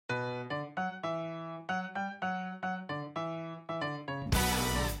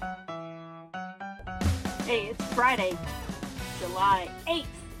Hey, it's Friday, July 8th,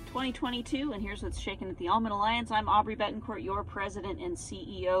 2022, and here's what's shaking at the Almond Alliance. I'm Aubrey Betancourt, your president and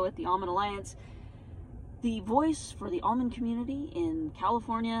CEO at the Almond Alliance, the voice for the almond community in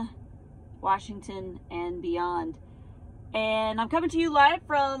California, Washington, and beyond. And I'm coming to you live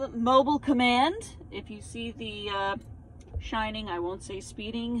from Mobile Command. If you see the shining, I won't say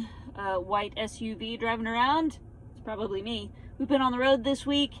speeding, white SUV driving around, it's probably me. We've been on the road this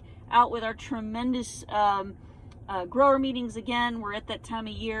week, out with our tremendous grower meetings again. We're at that time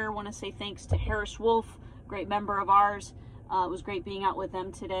of year. I want to say thanks to Harris Wolf, great member of ours. It was great being out with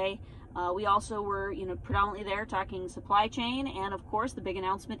them today. We also were, predominantly there talking supply chain, and of course the big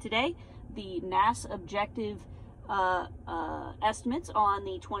announcement today, the NASS objective estimates on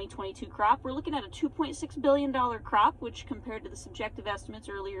the 2022 crop. We're looking at a $2.6 billion crop, which compared to the subjective estimates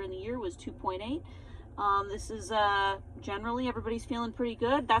earlier in the year was 2.8. This is generally everybody's feeling pretty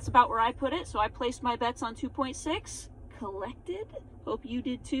good. That's about where I put it. So I placed my bets on 2.6, collected. Hope you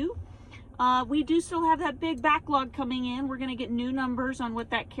did too. We do still have that big backlog coming in. We're going to get new numbers on what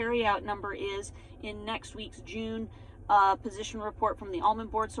that carryout number is in next week's June position report from the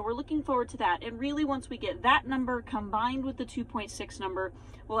Almond Board. So we're looking forward to that. And really, once we get that number combined with the 2.6 number,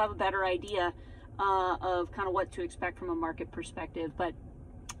 we'll have a better idea of kind of what to expect from a market perspective. But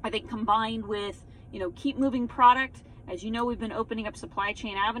I think combined with, keep moving product. As you know, we've been opening up supply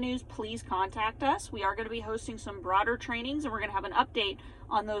chain avenues. Please contact us. We are going to be hosting some broader trainings, and we're going to have an update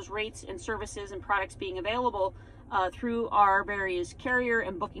on those rates and services and products being available through our various carrier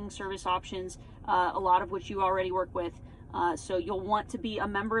and booking service options, a lot of which you already work with. So you'll want to be a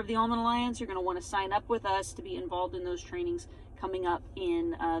member of the Almond Alliance. You're going to want to sign up with us to be involved in those trainings coming up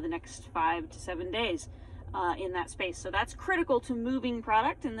in the next 5 to 7 days. In that space. So that's critical to moving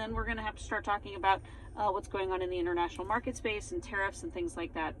product, and then we're going to have to start talking about what's going on in the international market space and tariffs and things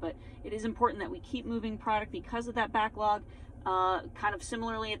like that. But it is important that we keep moving product because of that backlog. Kind of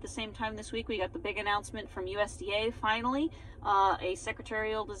similarly, at the same time this week, we got the big announcement from USDA. Finally, a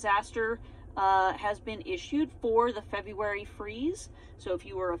secretarial disaster has been issued for the February freeze. So if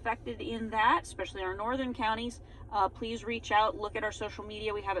you were affected in that, especially our northern counties, please reach out, look at our social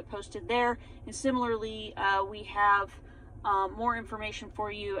media. We have it posted there. And similarly, we have more information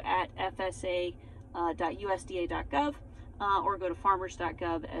for you at fsa.usda.gov or go to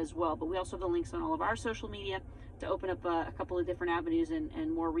farmers.gov as well. But we also have the links on all of our social media to open up a couple of different avenues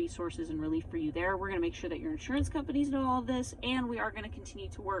and more resources and relief for you there. We're going to make sure that your insurance companies know all of this, and we are going to continue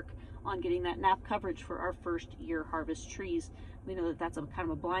to work on getting that NAP coverage for our first year harvest trees. We know that that's a kind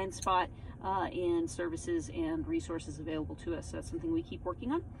of a blind spot in services and resources available to us. So that's something we keep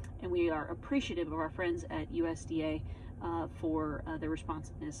working on, and we are appreciative of our friends at USDA for their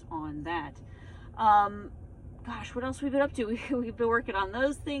responsiveness on that. Gosh, what else we've been up to? We've been working on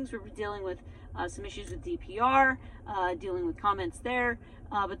those things. We've been dealing with some issues with DPR, dealing with comments there.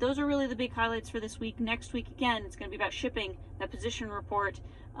 But those are really the big highlights for this week. Next week, again, it's going to be about shipping, that position report.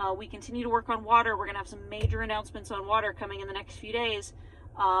 We continue to work on water. We're going to have some major announcements on water coming in the next few days.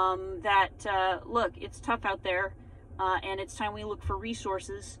 Look, it's tough out there, and it's time we look for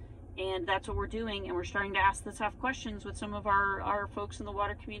resources. And that's what we're doing, and we're starting to ask the tough questions with some of our folks in the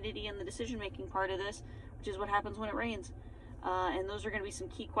water community and the decision-making part of this, which is what happens when it rains. And those are going to be some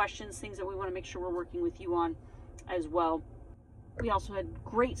key questions, things that we want to make sure we're working with you on as well. We also had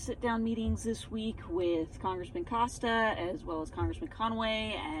great sit-down meetings this week with Congressman Costa, as well as Congressman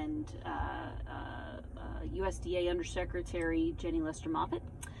Conway and USDA Undersecretary Jenny Lester-Moffitt.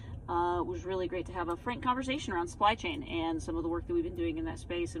 It was really great to have a frank conversation around supply chain and some of the work that we've been doing in that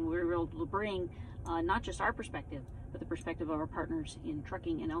space, and we were able to bring not just our perspective, but the perspective of our partners in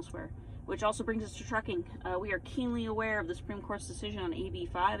trucking and elsewhere, which also brings us to trucking. We are keenly aware of the Supreme Court's decision on AB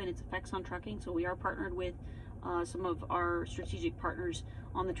 5 and its effects on trucking, so we are partnered with some of our strategic partners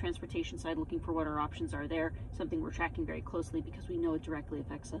on the transportation side, looking for what our options are there, something we're tracking very closely because we know it directly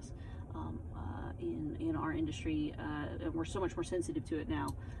affects us in our industry, and we're so much more sensitive to it now,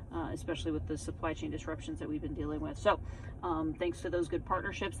 especially with the supply chain disruptions that we've been dealing with. So thanks to those good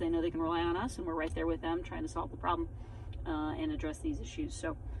partnerships, they know they can rely on us, and we're right there with them trying to solve the problem and address these issues.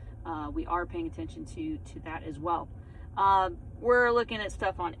 So we are paying attention to that as well. We're looking at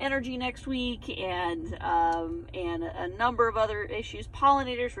stuff on energy next week and a number of other issues.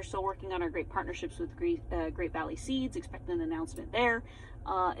 Pollinators, we're still working on our great partnerships with Great Valley Seeds, expecting an announcement there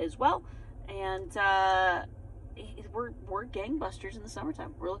as well. And we're gangbusters in the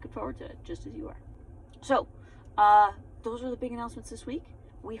summertime. We're looking forward to it, just as you are. So those are the big announcements this week.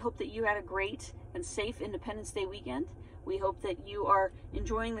 We hope that you had a great and safe Independence Day weekend. We hope that you are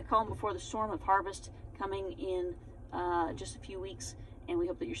enjoying the calm before the storm of harvest coming in just a few weeks, and we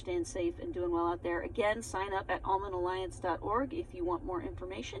hope that you're staying safe and doing well out there. Again, sign up at almondalliance.org if you want more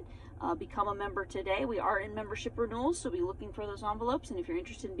information. Become a member today. We are in membership renewals, so be looking for those envelopes, and if you're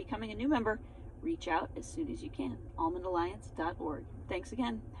interested in becoming a new member, reach out as soon as you can. almondalliance.org. Thanks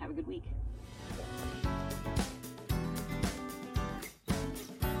again. Have a good week.